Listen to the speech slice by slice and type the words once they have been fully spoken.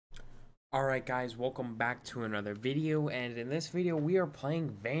Alright guys, welcome back to another video, and in this video we are playing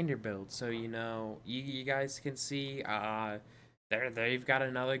Vanderbilt. So you guys can see they've got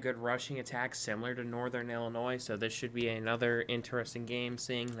another good rushing attack similar to Northern Illinois, so this should be another interesting game,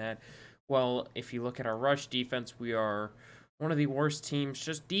 seeing that, well, if you look at our rush defense, we are one of the worst teams.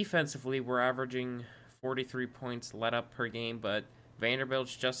 Just defensively, we're averaging 43 points let up per game, but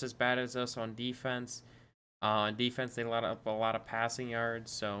Vanderbilt's just as bad as us on defense. On defense, they let up a lot of passing yards,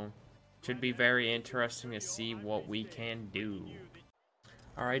 so should be very interesting to see what we can do.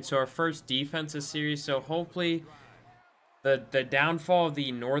 Alright, so our first defensive series. So hopefully the downfall of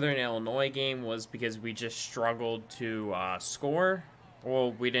the Northern Illinois game was because we just struggled to score.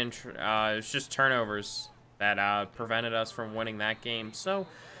 Well, we didn't. It was just turnovers that prevented us from winning that game. So,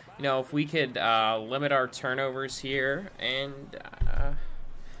 if we could limit our turnovers here and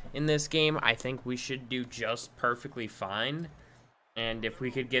in this game, I think we should do just perfectly fine. And if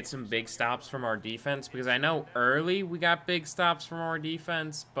we could get some big stops from our defense, because I know early we got big stops from our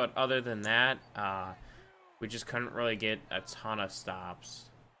defense, but other than that, we just couldn't really get a ton of stops.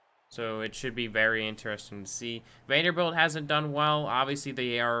 So it should be very interesting to see. Vanderbilt hasn't done well. Obviously,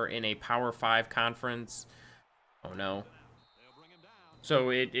 they are in a Power 5 conference. Oh, no.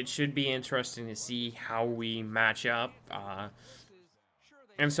 So it should be interesting to see how we match up.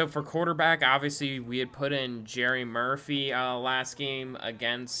 And so for quarterback, obviously, we had put in Jerry Murphy last game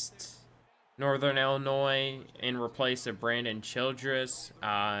against Northern Illinois in replace of Brandon Childress.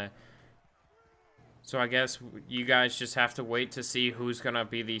 So I guess you guys just have to wait to see who's going to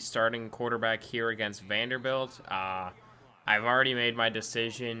be the starting quarterback here against Vanderbilt. I've already made my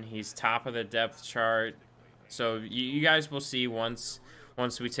decision. He's top of the depth chart. So you guys will see once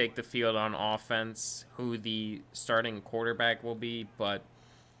we take the field on offense who the starting quarterback will be, but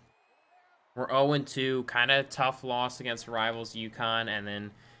we're 0-2, kind of tough loss against rivals UConn, and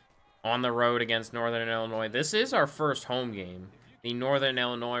then on the road against Northern Illinois. This is our first home game. The Northern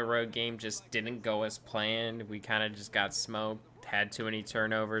Illinois road game just didn't go as planned. We kind of just got smoked, had too many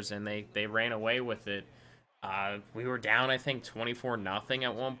turnovers, and they ran away with it. We were down, I think, 24-0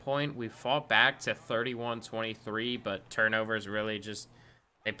 at one point. We fought back to 31-23, but turnovers really just,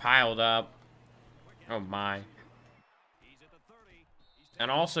 they piled up. Oh, my. And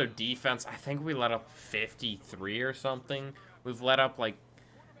also defense, I think we let up 53 or something. We've let up like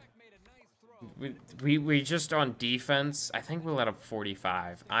we just on defense, I think we let up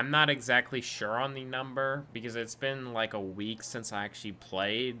 45. I'm not exactly sure on the number because it's been like a week since I actually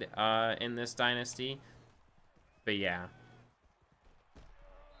played in this dynasty. But yeah.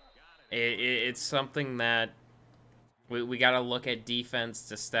 It's something that we got to look at defense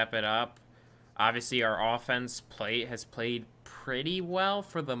to step it up. Obviously, our offense has played pretty well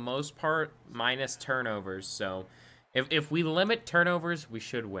for the most part, minus turnovers. So, if we limit turnovers, we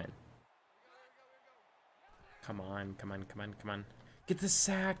should win. Come on. Get the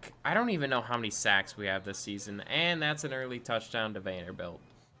sack. I don't even know how many sacks we have this season, and that's an early touchdown to Vanderbilt.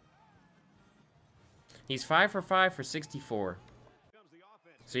 He's 5 for 5 for 64.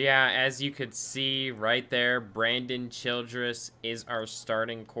 So, yeah, as you could see right there, Brandon Childress is our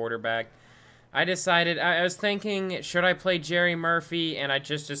starting quarterback. I was thinking, should I play Jerry Murphy? And I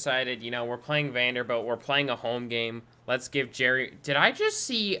just decided, we're playing Vanderbilt. We're playing a home game. Let's give Jerry... Did I just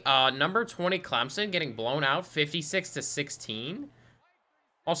see number 20 Clemson getting blown out 56-16?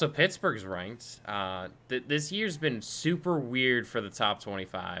 Also, Pittsburgh's ranked. This year's been super weird for the top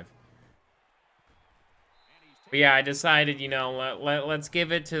 25. But yeah, I decided, let's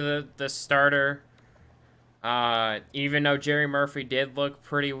give it to the starter. Even though Jerry Murphy did look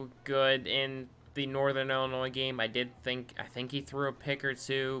pretty good in the Northern Illinois game, I think he threw a pick or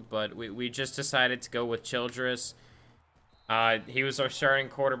two, but we just decided to go with Childress. He was our starting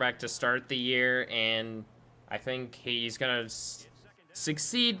quarterback to start the year, and I think he's going to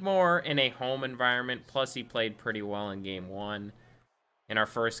succeed more in a home environment. Plus, he played pretty well in game 1 in our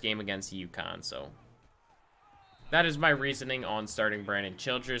first game against UConn, so that is my reasoning on starting Brandon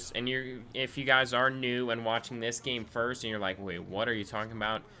Childress. And if you guys are new and watching this game first and you're like, wait, what are you talking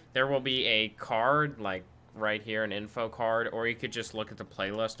about? There will be a card, like right here, an info card, or you could just look at the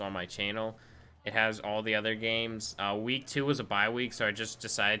playlist on my channel. It has all the other games. Week 2 was a bye week, so I just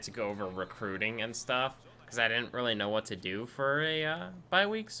decided to go over recruiting and stuff because I didn't really know what to do for a bye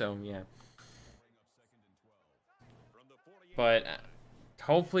week, so yeah. But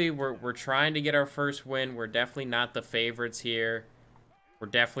hopefully, we're trying to get our first win. We're definitely not the favorites here. We're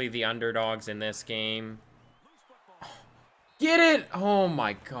definitely the underdogs in this game. Get it! Oh,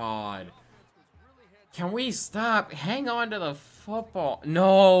 my God. Can we stop? Hang on to the football.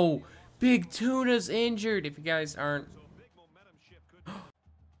 No! Big Tuna's injured, if you guys aren't...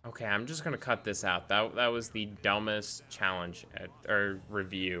 Okay, I'm just gonna cut this out. That was the dumbest challenge or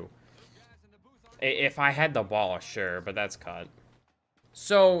review. If I had the ball, sure, but that's cut.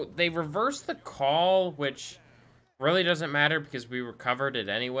 So they reversed the call, which really doesn't matter because we recovered it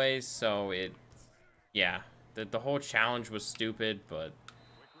anyways. So yeah, the whole challenge was stupid, but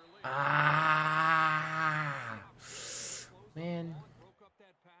man.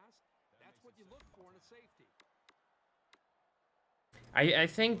 I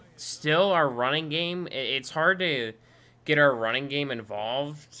think still our running game, it's hard to get our running game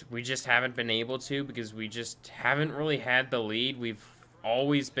involved. We just haven't been able to because we just haven't really had the lead. We've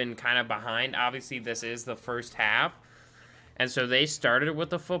always been kind of behind. Obviously, this is the first half. And so they started with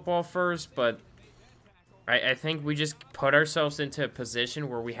the football first, but I think we just put ourselves into a position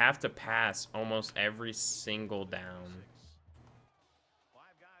where we have to pass almost every single down.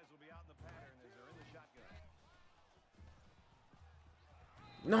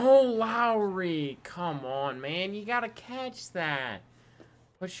 No, Lowry! Come on, man. You gotta catch that.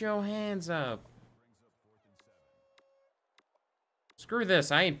 Put your hands up. Screw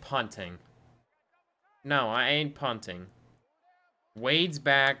this. I ain't punting. No, I ain't punting. Wade's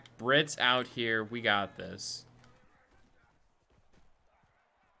back. Britt's out here. We got this.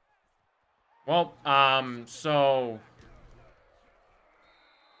 Well, so...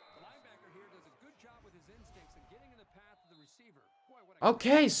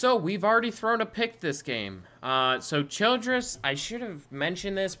 Okay, so we've already thrown a pick this game. So Childress, I should have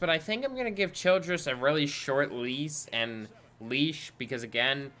mentioned this, but I think I'm going to give Childress a really short leash because,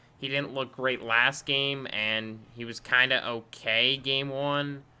 again, he didn't look great last game, and he was kind of okay game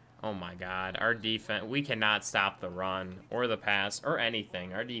one. Oh, my God. Our defense, we cannot stop the run or the pass or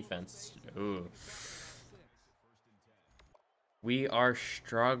anything. Our defense, ooh. We are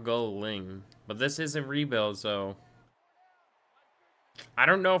struggling, but this is a rebuild, so... I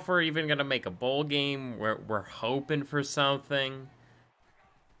don't know if we're even going to make a bowl game. We're hoping for something.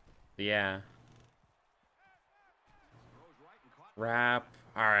 Yeah. Wrap.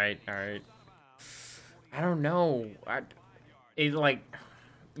 All right. I don't know.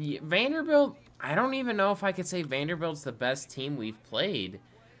 Vanderbilt, I don't even know if I could say Vanderbilt's the best team we've played.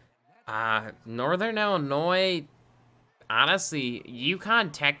 Northern Illinois... Honestly,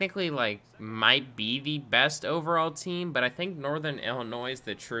 UConn technically, might be the best overall team, but I think Northern Illinois is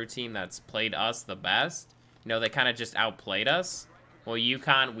the true team that's played us the best. You know, they kind of just outplayed us. Well,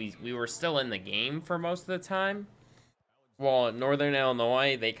 UConn, we were still in the game for most of the time. Well, Northern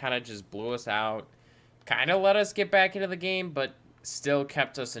Illinois, they kind of just blew us out. Kind of let us get back into the game, but still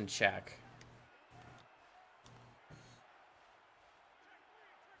kept us in check.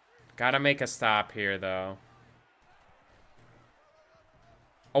 Gotta make a stop here, though.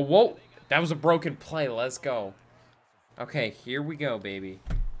 Oh, whoa. That was a broken play. Let's go. Okay, here we go, baby.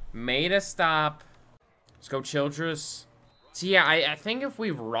 Made a stop. Let's go, Childress. So, yeah, I think if we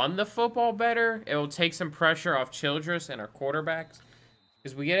run the football better, it will take some pressure off Childress and our quarterbacks.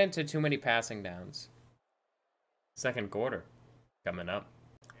 Because we get into too many passing downs. Second quarter coming up.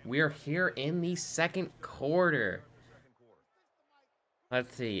 We are here in the second quarter.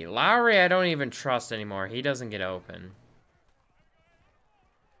 Let's see. Lowry, I don't even trust anymore. He doesn't get open.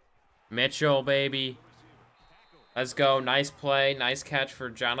 Mitchell, baby. Let's go. Nice play. Nice catch for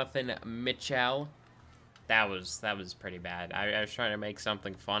Jonathan Mitchell. That was pretty bad. I was trying to make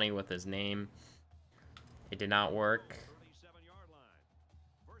something funny with his name. It did not work.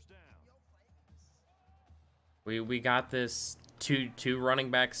 We got this two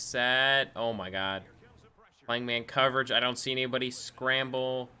running back set. Oh my God. Playing man coverage. I don't see anybody.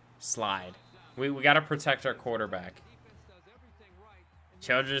 Scramble. Slide. We got to protect our quarterback.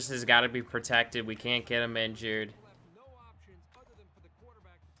 Childress has got to be protected. We can't get him injured.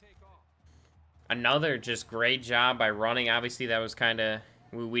 Another just great job by running. Obviously, that was kind of...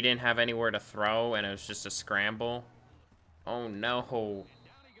 We didn't have anywhere to throw, and it was just a scramble. Oh, no.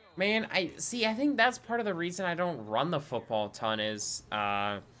 Man, I think that's part of the reason I don't run the football a ton is...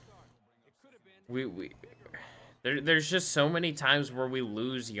 There's just so many times where we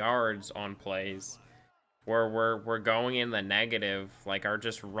lose yards on plays. Where we're going in the negative, like our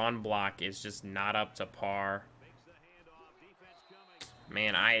just run block is just not up to par.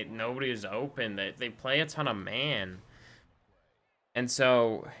 Man, nobody is open. They play a ton of man, and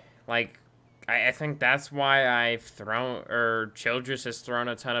so I think that's why Childress has thrown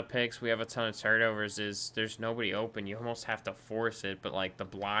a ton of picks. We have a ton of turnovers. Is there's nobody open. You almost have to force it, but the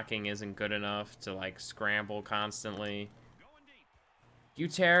blocking isn't good enough to scramble constantly.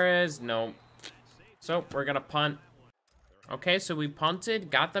 Gutierrez, no. So, we're going to punt. Okay, so we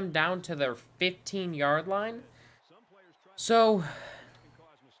punted, got them down to their 15-yard line. So,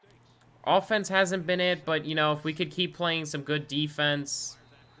 Offense hasn't been it, but, you know, if we could keep playing some good defense...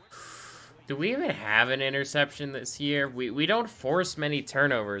 Do we even have an interception this year? We don't force many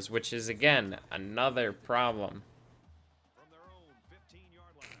turnovers, which is, again, another problem.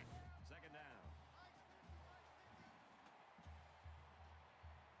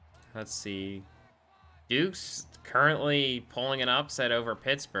 Let's see. Duke's currently pulling an upset over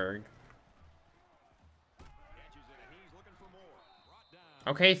Pittsburgh.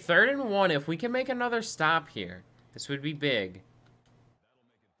 Okay, 3rd and 1. If we can make another stop here, this would be big.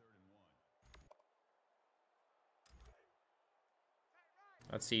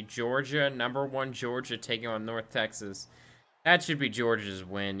 Let's see, Georgia, number 1 Georgia taking on North Texas. That should be Georgia's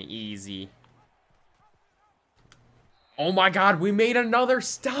win, easy. Oh my God, we made another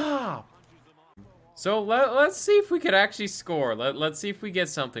stop! So let's see if we could actually score. Let's see if we get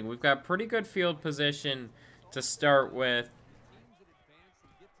something. We've got pretty good field position to start with.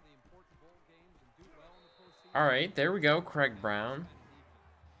 All right, there we go, Craig Brown.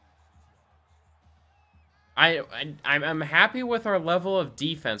 I'm happy with our level of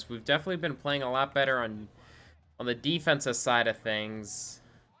defense. We've definitely been playing a lot better on the defensive side of things.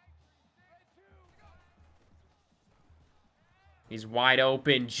 He's wide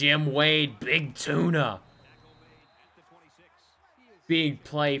open. Jim Wade, big tuna. Big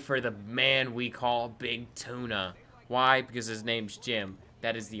play for the man we call Big Tuna. Why? Because his name's Jim.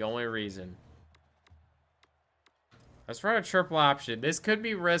 That is the only reason. Let's run a triple option. This could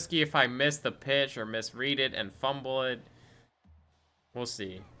be risky if I miss the pitch or misread it and fumble it. We'll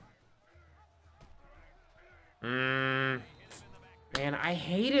see. Man, I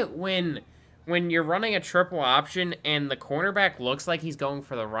hate it when you're running a triple option and the cornerback looks like he's going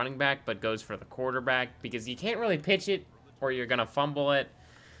for the running back but goes for the quarterback, because you can't really pitch it or you're gonna fumble it.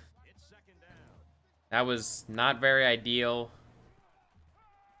 That was not very ideal.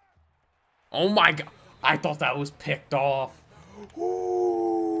 Oh my God. I thought that was picked off.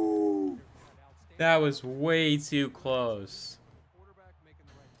 Ooh, that was way too close.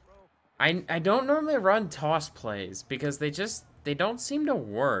 I don't normally run toss plays because they don't seem to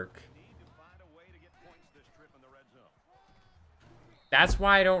work. That's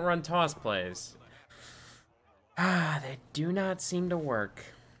why I don't run toss plays. They do not seem to work.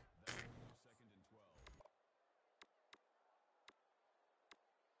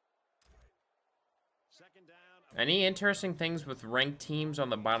 Any interesting things with ranked teams on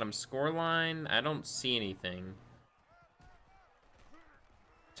the bottom scoreline? I don't see anything.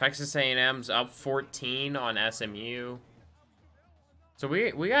 Texas A&M's up 14 on SMU. So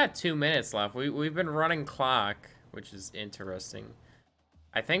we got 2 minutes left. We've been running clock, which is interesting.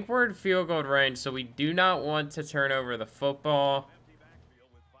 I think we're in field goal range, so we do not want to turn over the football.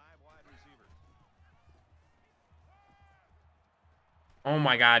 Oh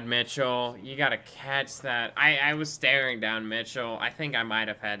my God, Mitchell. You gotta catch that. I was staring down Mitchell. I think I might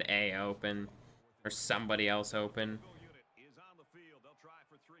have had A open. Or somebody else open.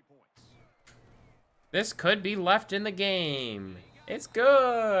 This could be left in the game. It's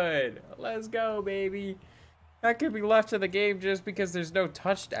good. Let's go, baby. That could be left in the game just because there's no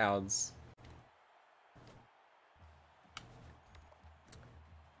touchdowns.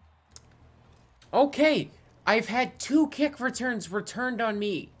 Okay. I've had 2 kick returns returned on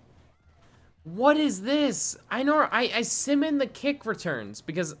me. What is this? I know I sim in the kick returns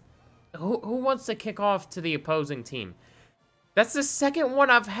because who wants to kick off to the opposing team? That's the second one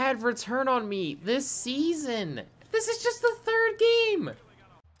I've had return on me this season. This is just the 3rd game.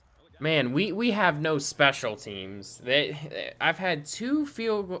 Man, we have no special teams. I've had 2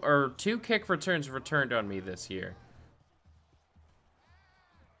 kick returns returned on me this year.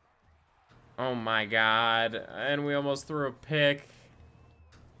 Oh my God, and we almost threw a pick.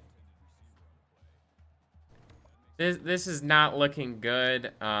 This is not looking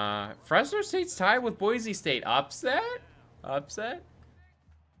good. Fresno State's tied with Boise State. Upset? Upset?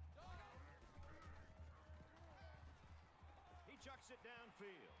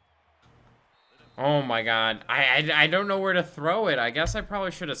 Oh my God, I don't know where to throw it. I guess I probably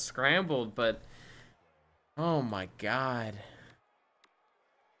should have scrambled, but oh my God.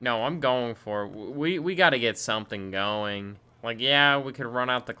 No, I'm going for it. We got to get something going. Like, yeah, we could run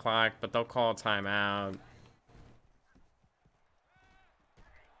out the clock, but they'll call a timeout.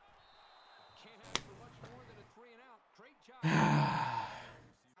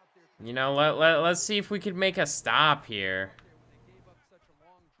 You know, let's see if we could make a stop here.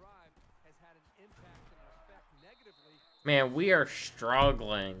 Man, we are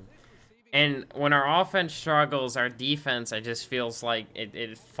struggling. And when our offense struggles, our defense, I just feels like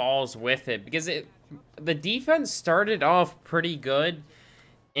it falls with it. Because the defense started off pretty good.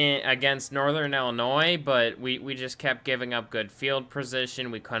 against Northern Illinois, but we just kept giving up good field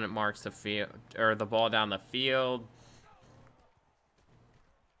position. We couldn't march the field or the ball down the field.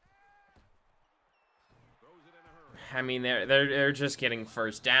 I mean, they're just getting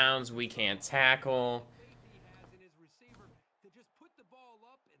first downs. We can't tackle.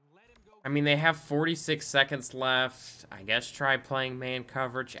 I mean, they have 46 seconds left. I guess try playing man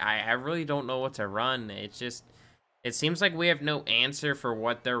coverage. I really don't know what to run. It's just, it seems like we have no answer for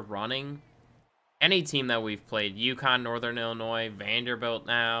what they're running. Any team that we've played, UConn, Northern Illinois, Vanderbilt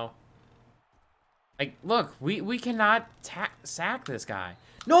now. Like, look, we cannot sack this guy.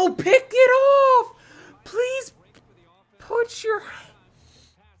 No, pick it off! Please put your...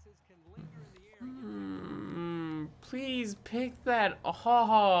 Please pick that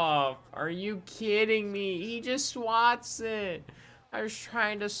off. Are you kidding me? He just swats it. I was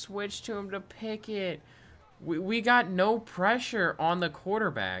trying to switch to him to pick it. We got no pressure on the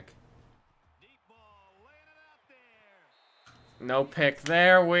quarterback. No pick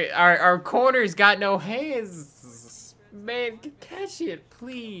there. Our corner's got no hands. Man, catch it,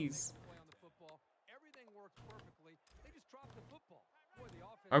 please.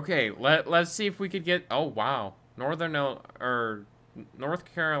 Okay, let's see if we could get... Oh, wow. North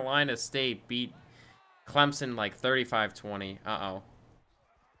Carolina State beat Clemson like 35-20. Uh-oh.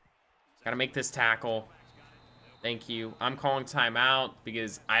 Gotta make this tackle. Thank you. I'm calling timeout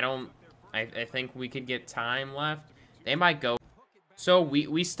because I think we could get time left. They might go. So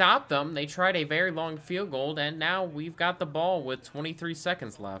we stopped them. They tried a very long field goal, and now we've got the ball with 23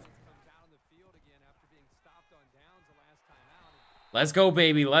 seconds left. Let's go,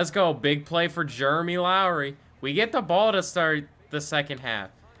 baby. Let's go. Big play for Jeremy Lowry. We get the ball to start the second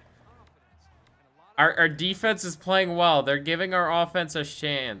half. Our defense is playing well. They're giving our offense a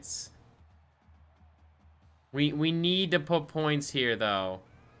chance. We need to put points here, though.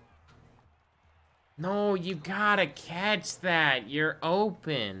 No, you gotta catch that. You're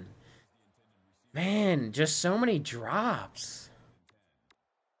open. Man, just so many drops.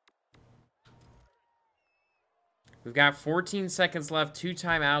 We've got 14 seconds left, 2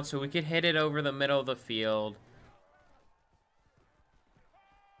 timeouts, so we could hit it over the middle of the field.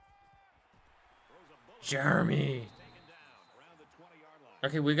 Jeremy.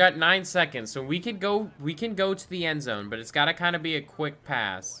 Okay, we got 9 seconds, so we can go to the end zone, but it's got to kind of be a quick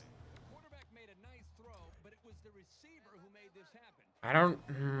pass. I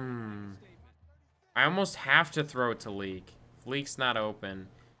almost have to throw it to Leak. If Leak's not open.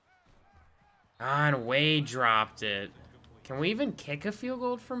 Ah, and Wade dropped it. Can we even kick a field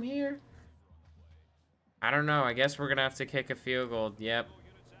goal from here? I don't know. I guess we're going to have to kick a field goal. Yep.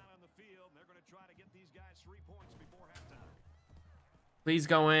 Please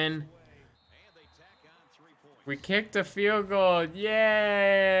go in. We kicked a field goal.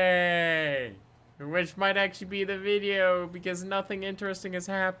 Yay! Which might actually be the video because nothing interesting has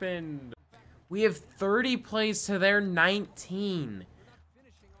happened. We have 30 plays to their 19.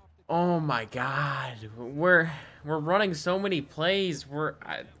 Oh my god. We're running so many plays. We're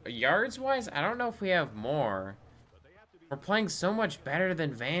yards wise, I don't know if we have more. We're playing so much better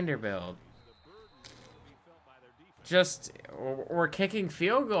than Vanderbilt. Just we're kicking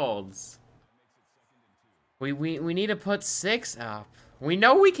field goals. We need to put 6 up. We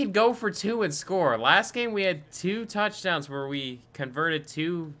know we can go for 2 and score. Last game we had 2 touchdowns where we converted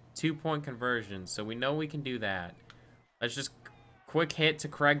 2 2-point conversions. So we know we can do that. Let's just quick hit to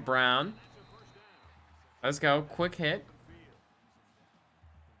Craig Brown. Let's go. Quick hit.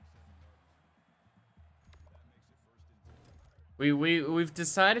 We've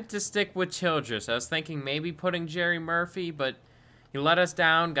decided to stick with Childress. I was thinking maybe putting Jerry Murphy, but he let us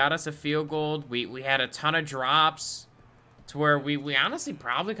down, got us a field goal. We had a ton of drops to where we honestly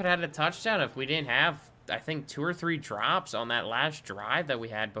probably could have had a touchdown if we didn't have, I think, 2 or 3 drops on that last drive that we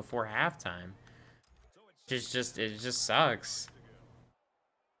had before halftime. It just sucks.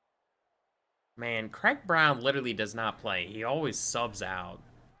 Man, Craig Brown literally does not play. He always subs out.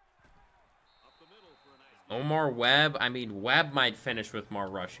 Omar Webb, I mean, Webb might finish with more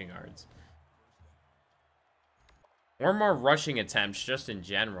rushing yards. Or more rushing attempts, just in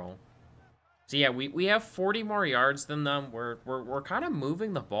general. So yeah, we have 40 more yards than them. We're kind of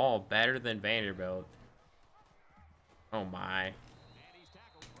moving the ball better than Vanderbilt. Oh my.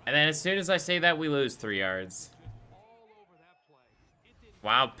 And then as soon as I say that, we lose 3 yards.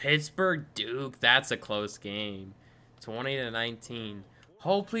 Wow, Pittsburgh Duke, that's a close game. 20-19.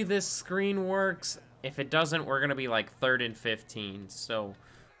 Hopefully this screen works. If it doesn't, we're going to be like 3rd and 15. So,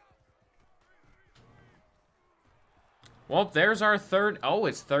 well, there's our third. Oh,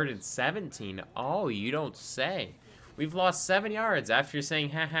 it's 3rd and 17. Oh, you don't say. We've lost 7 yards after saying,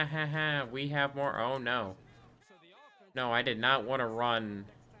 ha ha ha ha, we have more. Oh, no. No, I did not want to run.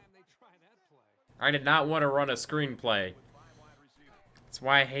 I did not want to run a screenplay. That's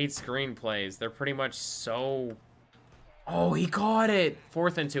why I hate screenplays. They're pretty much so... Oh, he caught it!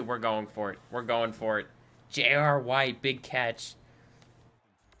 4th and 2. We're going for it. We're going for it. J.R. White, big catch.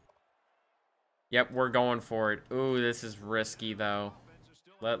 Yep, we're going for it. Ooh, this is risky, though.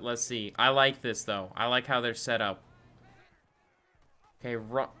 Let's see. I like this, though. I like how they're set up. Okay,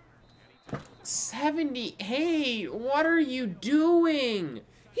 run. 70. Hey, what are you doing?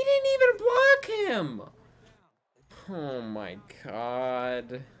 He didn't even block him. Oh, my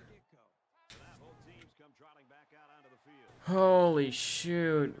God. Holy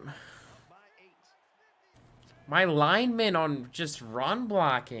shoot. My linemen on just run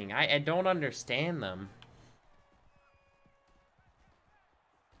blocking. I don't understand them.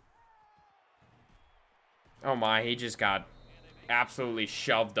 Oh my, he just got absolutely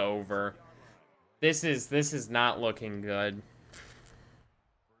shoved over. This is not looking good.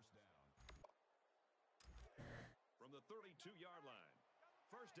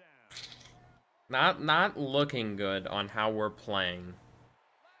 Not looking good on how we're playing.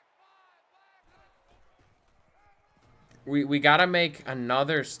 We gotta make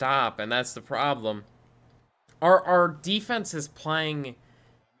another stop, and that's the problem. Our defense is playing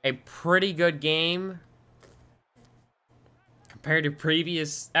a pretty good game compared to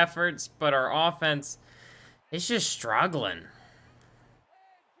previous efforts, but our offense is just struggling.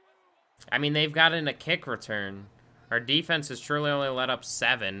 I mean, they've gotten a kick return. Our defense has truly only let up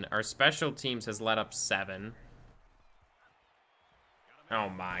 7. Our special teams has let up 7. Oh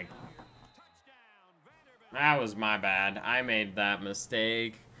my. That was my bad. I made that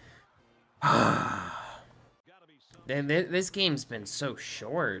mistake. This game's been so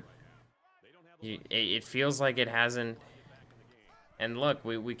short. It feels like it hasn't. And look,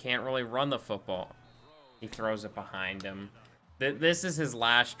 we can't really run the football. He throws it behind him. This is his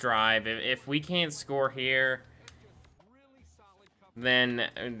last drive. If we can't score here,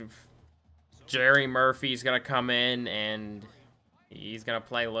 then Jerry Murphy's going to come in and he's going to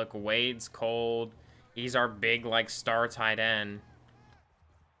play. Look, Wade's cold. He's our big, like, star tight end.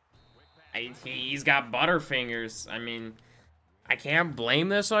 He's got butterfingers. I mean, I can't blame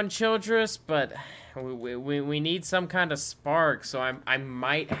this on Childress, but we need some kind of spark, so I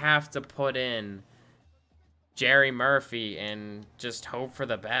might have to put in Jerry Murphy and just hope for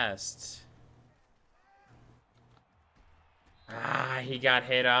the best. He got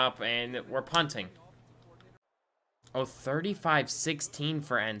hit up, and we're punting. Oh, 35-16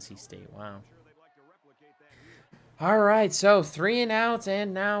 for NC State. Wow. All right, so 3 and out,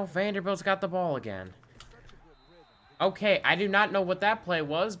 and now Vanderbilt's got the ball again. Okay, I do not know what that play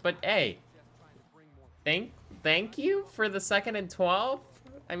was, but hey, thank you for the 2nd and 12.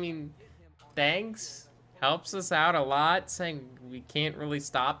 I mean, thanks. Helps us out a lot, saying we can't really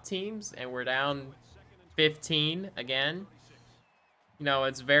stop teams, and we're down 15 again. You know,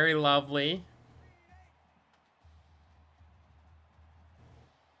 it's very lovely.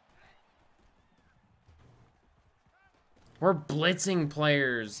 We're blitzing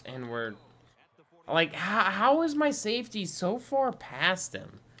players, and we're... Like, how is my safety so far past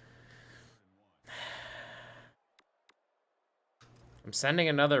him? I'm sending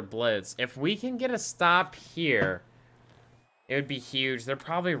another blitz. If we can get a stop here, it would be huge. They're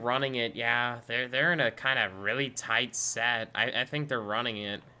probably running it. Yeah, they're in a kind of really tight set. I think they're running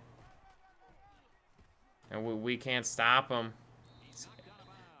it. And we can't stop them.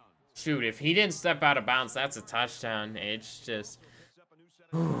 Shoot, if he didn't step out of bounds, that's a touchdown. It's just...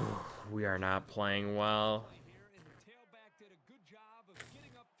 we are not playing well.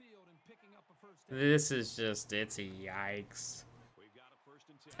 This is just... It's a yikes.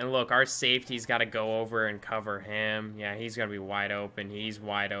 And look, our safety's got to go over and cover him. Yeah, he's going to be wide open. He's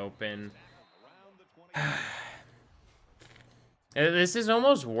wide open. This is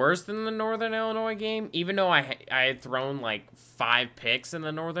almost worse than the Northern Illinois game. Even though I had thrown like 5 picks in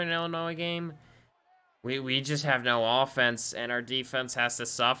the Northern Illinois game. We just have no offense, and our defense has to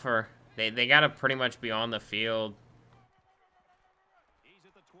suffer. They got to pretty much be on the field.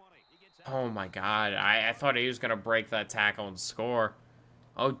 Oh my God. I thought he was going to break that tackle and score.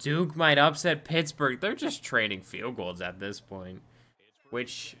 Oh, Duke might upset Pittsburgh. They're just trading field goals at this point.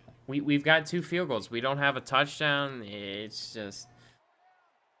 Which, we've got 2 field goals. We don't have a touchdown. It's just...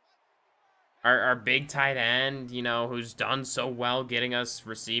 Our big tight end, you know, who's done so well getting us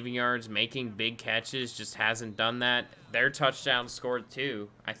receiving yards, making big catches, just hasn't done that. Their touchdown scored too.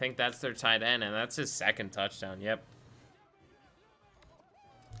 I think that's their tight end, and that's his 2nd touchdown. Yep.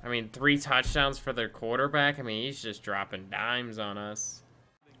 I mean, 3 touchdowns for their quarterback. I mean, he's just dropping dimes on us.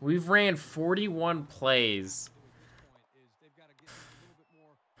 We've ran 41 plays.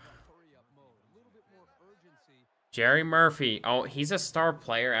 Jerry Murphy. Oh, he's a star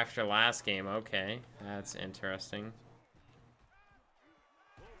player after last game. Okay, that's interesting.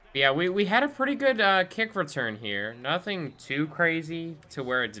 Yeah, we had a pretty good kick return here. Nothing too crazy to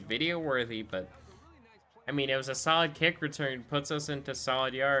where it's video worthy, but I mean, it was a solid kick return. Puts us into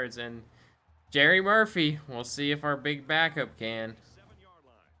solid yards. And Jerry Murphy, we'll see if our big backup can.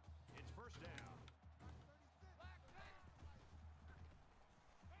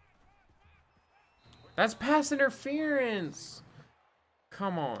 That's pass interference.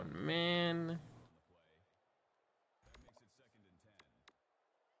 Come on, man.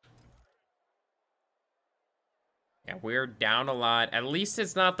 Yeah, we're down a lot. At least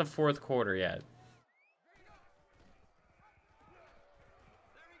it's not the 4th quarter yet.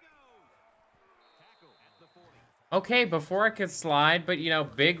 Okay, before I could slide, but, you know,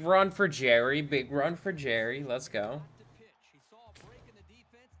 big run for Jerry. Big run for Jerry. Let's go.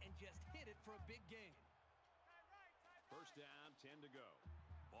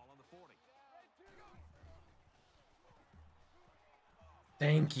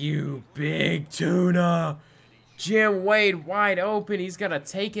 Thank you, Big Tuna. Jim Wade wide open. He's going to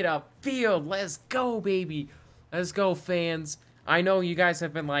take it upfield. Let's go, baby. Let's go, fans. I know you guys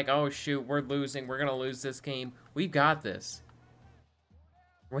have been like, oh, shoot, we're losing. We're going to lose this game. We've got this.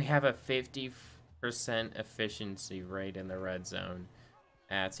 We have a 50% efficiency rate in the red zone.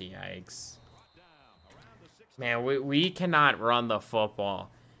 That's yikes. Man, we cannot run the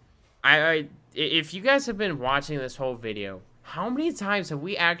football. If you guys have been watching this whole video, how many times have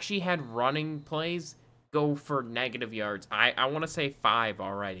we actually had running plays go for negative yards? I want to say 5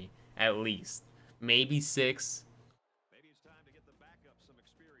 already, at least. Maybe 6. Maybe it's time to get the backup some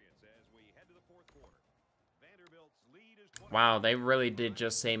experience as we head to the 4th quarter. Vanderbilt's lead is Wow, they really did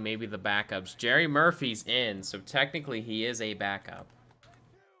just say maybe the backups. Jerry Murphy's in, so technically he is a backup.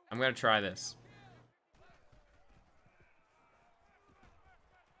 I'm going to try this.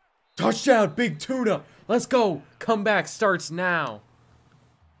 Touchdown, Big Tuna. Let's go. Comeback starts now.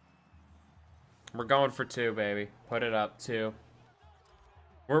 We're going for 2, baby. Put it up, 2.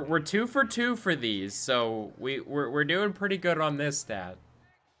 We're 2 for 2 for these, so we're doing pretty good on this stat.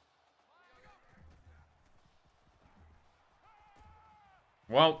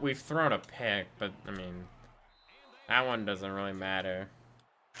 Well, we've thrown a pick, but I mean, that one doesn't really matter.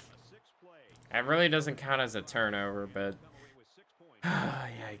 That really doesn't count as a turnover, but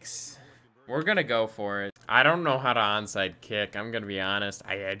yikes. We're gonna go for it. I don't know how to onside kick. I'm gonna be honest.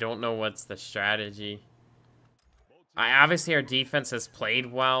 I don't know what's the strategy. Obviously our defense has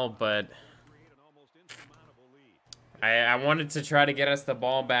played well, but I wanted to try to get us the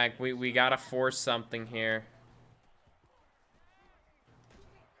ball back. We gotta force something here.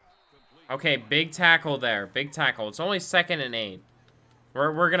 Okay, big tackle there. Big tackle. It's only 2nd and 8.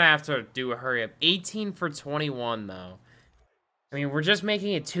 We're gonna have to do a hurry up. 18 for 21 though. I mean, we're just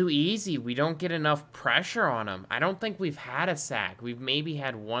making it too easy. We don't get enough pressure on them. I don't think we've had a sack. We've maybe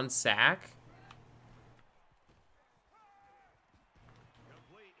had 1 sack.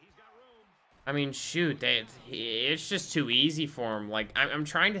 I mean, shoot, it's just too easy for him. Like, I'm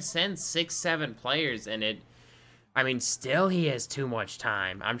trying to send 6, 7 players, and I mean, still he has too much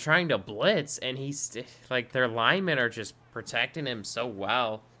time. I'm trying to blitz, and he's, like, their linemen are just protecting him so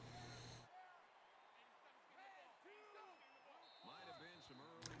well.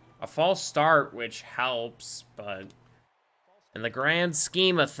 A false start, which helps, but in the grand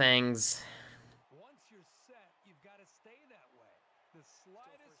scheme of things, once you're set, you've got to stay that way. The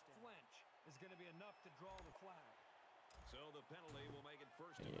slightest flinch is going to be enough to draw the flag. So the penalty will make it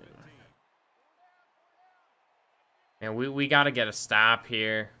 1st and 15. man, we got to get a stop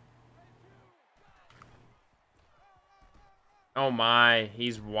here. Oh my,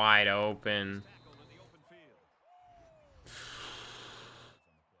 he's wide open.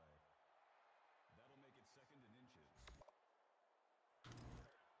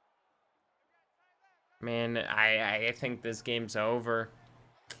 Man, I think this game's over.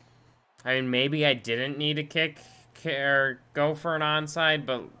 I mean, maybe I didn't need a kick or go for an onside,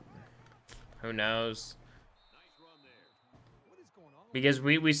 but who knows? Because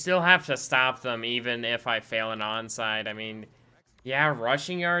we still have to stop them even if I fail an onside. I mean, yeah,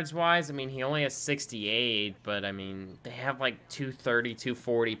 rushing yards wise, I mean, he only has 68, but I mean, they have like 230,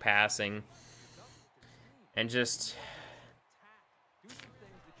 240 passing. And just...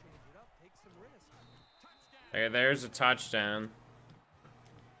 There's a touchdown.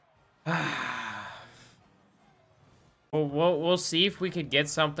 Well, we'll see if we could get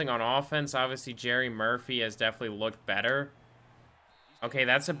something on offense. Obviously, Jerry Murphy has definitely looked better. Okay,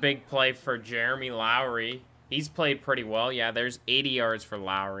 that's a big play for Jeremy Lowry. He's played pretty well. Yeah, there's 80 yards for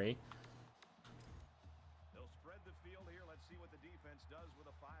Lowry. They'll spread the field here. Let's see what the defense does with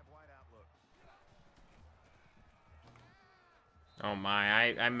a 5-wide outlook. Oh my,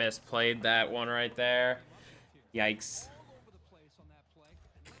 I misplayed that one right there. Yikes.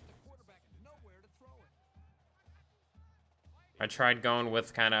 I tried going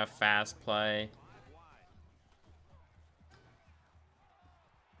with kind of fast play.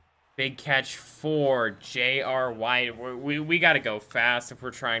 Big catch for J.R. White. We got to go fast if we're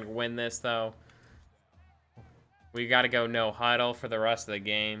trying to win this, though. We got to go no huddle for the rest of the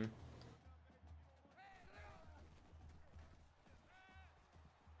game.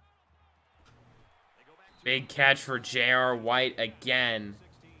 Big catch for J.R. White again.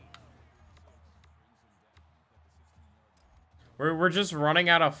 We're just running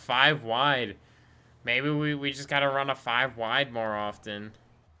out of 5 wide. Maybe we just got to run a 5 wide more often.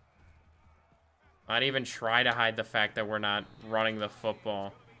 Not even try to hide the fact that we're not running the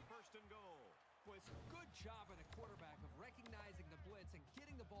football.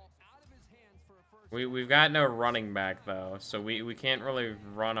 We've got no running back, though, so we can't really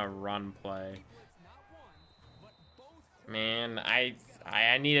run a run play. Man,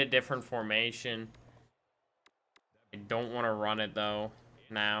 I need a different formation. I don't want to run it, though,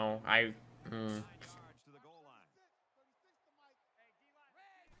 now.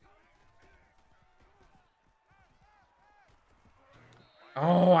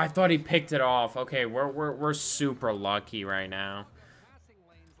 Oh, I thought he picked it off. Okay, we're super lucky right now.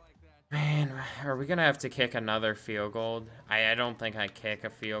 Man, are we gonna have to kick another field goal? I don't think I kick a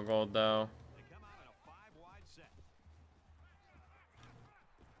field goal, though.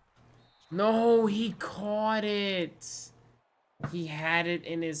 No, he caught it. He had it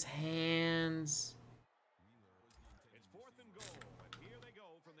in his hands.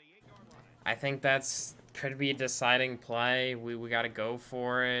 I think that's could be a deciding play. We got to go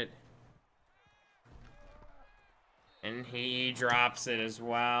for it. And he drops it as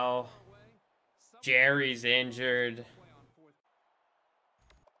well. Jerry's injured.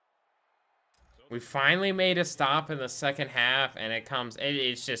 We finally made a stop in the second half, and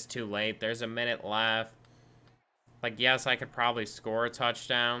it's just too late. There's a minute left. Like, yes, I could probably score a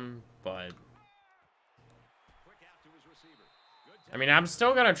touchdown, but I mean, I'm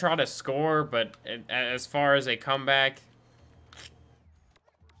still going to try to score, but as far as a comeback,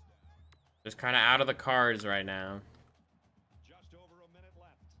 just kind of out of the cards right now. Just over a minute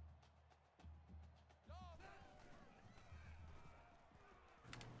left.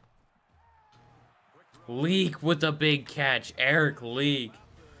 Leak with the big catch. Eric Leak.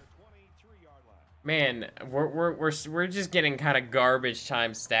 Man, we're just getting kind of garbage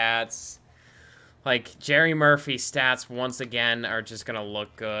time stats. Like, Jerry Murphy's stats, once again, are just going to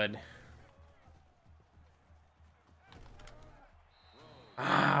look good.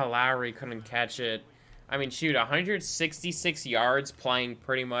 Ah, Lowry couldn't catch it. I mean, shoot, 166 yards playing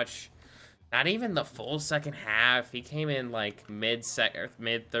pretty much not even the full second half. He came in, like,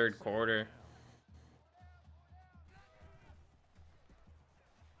 mid-third quarter.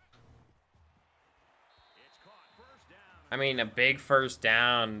 I mean, a big first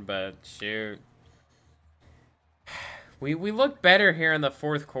down, but shoot. We looked better here in the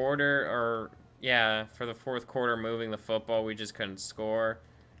fourth quarter, or yeah, for the fourth quarter moving the football. We just couldn't score.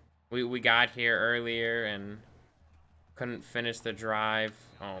 We got here earlier and couldn't finish the drive.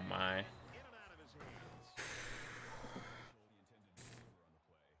 Oh my.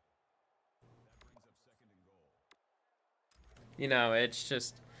 You know, it's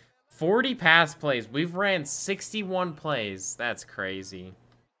just 40 pass plays. We've ran 61 plays. That's crazy.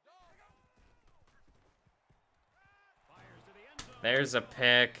 There's a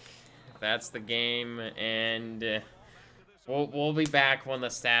pick. That's the game, and we'll be back when the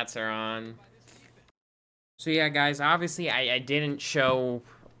stats are on. So yeah, guys, obviously I didn't show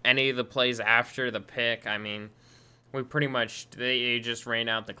any of the plays after the pick. I mean, we pretty much, they just ran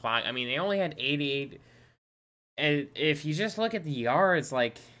out the clock. I mean, they only had 88. And if you just look at the yards,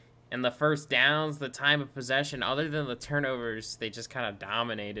 like, and the first downs, the time of possession, other than the turnovers, they just kind of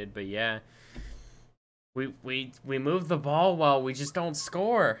dominated. But yeah, we move the ball well, we just don't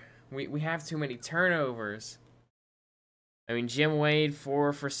score. We have too many turnovers. I mean, Jim Wade,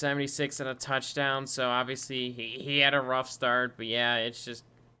 4 for 76 and a touchdown, so obviously he had a rough start, but yeah, it's just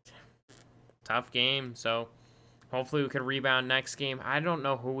tough game. So hopefully we can rebound next game. I don't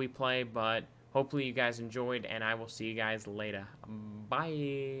know who we play, but hopefully you guys enjoyed, and I will see you guys later.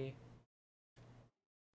 Bye.